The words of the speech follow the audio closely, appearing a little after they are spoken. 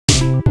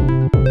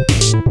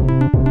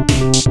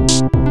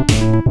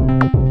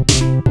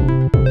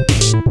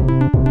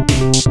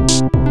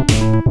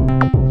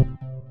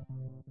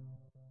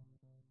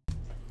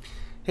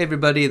Hey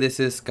everybody, this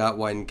is Scott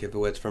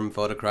Weidenkivowitz from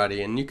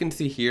Photocrati, and you can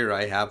see here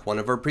I have one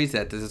of our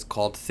presets. This is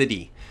called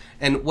City.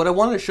 And what I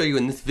wanted to show you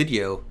in this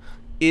video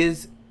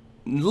is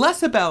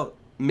less about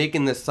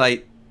making the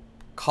site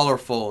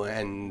colorful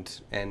and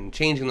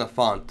changing the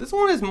font. This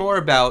one is more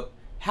about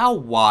how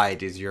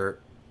wide is your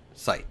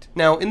site.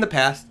 Now, in the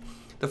past,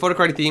 the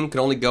Photocrati theme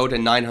could only go to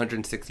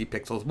 960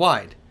 pixels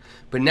wide.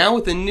 But now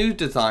with the new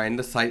design,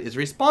 the site is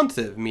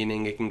responsive,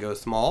 meaning it can go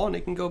small and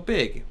it can go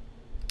big.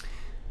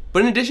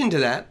 But in addition to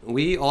that,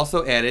 we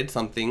also added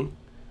something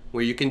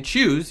where you can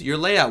choose your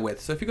layout width.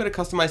 So if you go to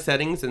customize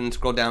settings and then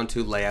scroll down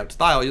to layout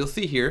style, you'll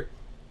see here,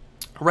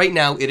 right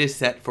now it is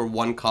set for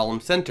one column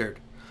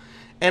centered.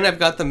 And I've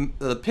got the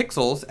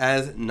pixels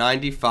as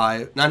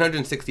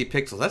 960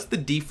 pixels. That's the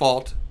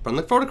default from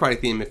the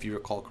Photocrati theme, if you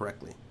recall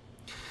correctly.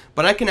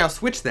 But I can now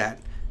switch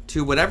that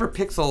to whatever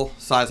pixel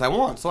size I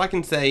want. So I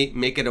can say,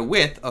 make it a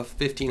width of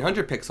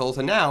 1500 pixels,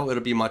 and now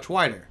it'll be much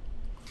wider.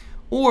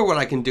 Or what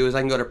I can do is I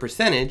can go to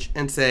percentage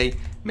and say,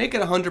 make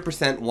it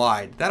 100%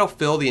 wide. That'll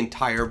fill the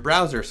entire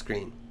browser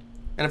screen.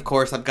 And of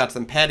course, I've got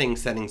some padding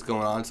settings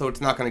going on, so it's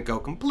not going to go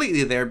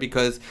completely there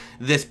because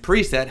this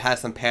preset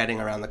has some padding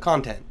around the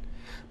content.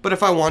 But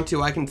if I want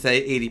to, I can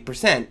say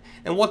 80%.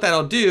 And what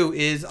that'll do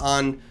is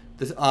on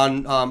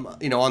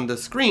the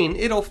screen,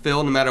 it'll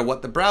fill, no matter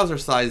what the browser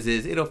size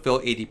is, it'll fill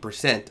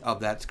 80% of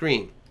that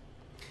screen.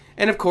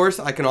 And of course,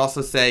 I can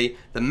also say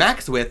the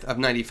max width of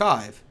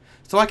 95.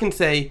 So I can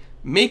say,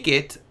 make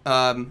it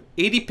 80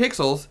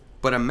 pixels,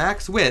 but a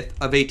max width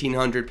of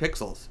 1800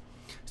 pixels.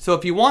 So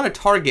if you want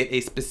to target a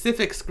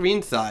specific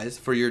screen size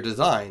for your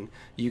design,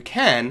 you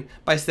can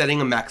by setting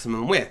a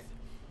maximum width.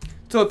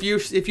 So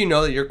if you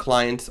know that your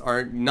clients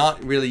are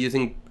not really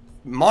using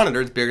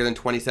monitors bigger than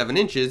 27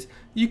 inches,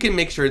 you can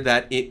make sure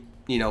that it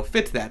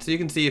fits that. So you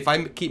can see if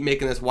I keep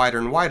making this wider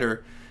and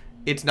wider,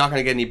 it's not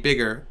going to get any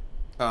bigger.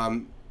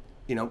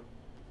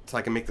 So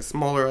I can make this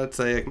smaller, let's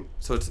say,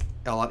 so it's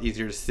a lot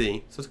easier to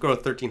see. So let's go to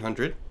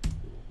 1300.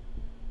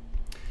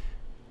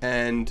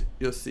 And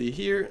you'll see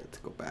here, let's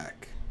go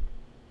back.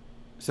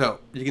 So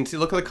you can see,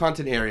 look at the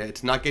content area.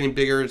 It's not getting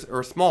bigger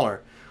or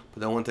smaller. But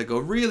then once I go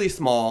really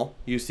small,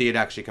 you see it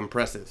actually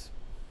compresses.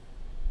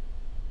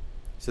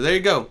 So there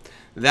you go.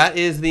 That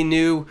is the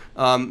new,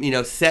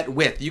 set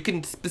width. You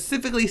can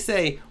specifically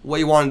say what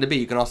you want it to be.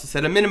 You can also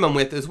set a minimum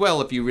width as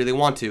well if you really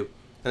want to.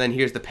 And then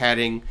here's the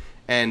padding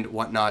and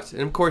whatnot.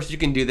 And of course, you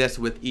can do this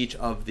with each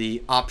of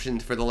the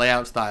options for the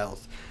layout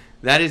styles.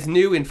 That is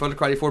new in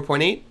Photocrati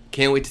 4.8.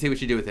 Can't wait to see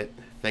what you do with it.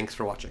 Thanks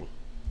for watching.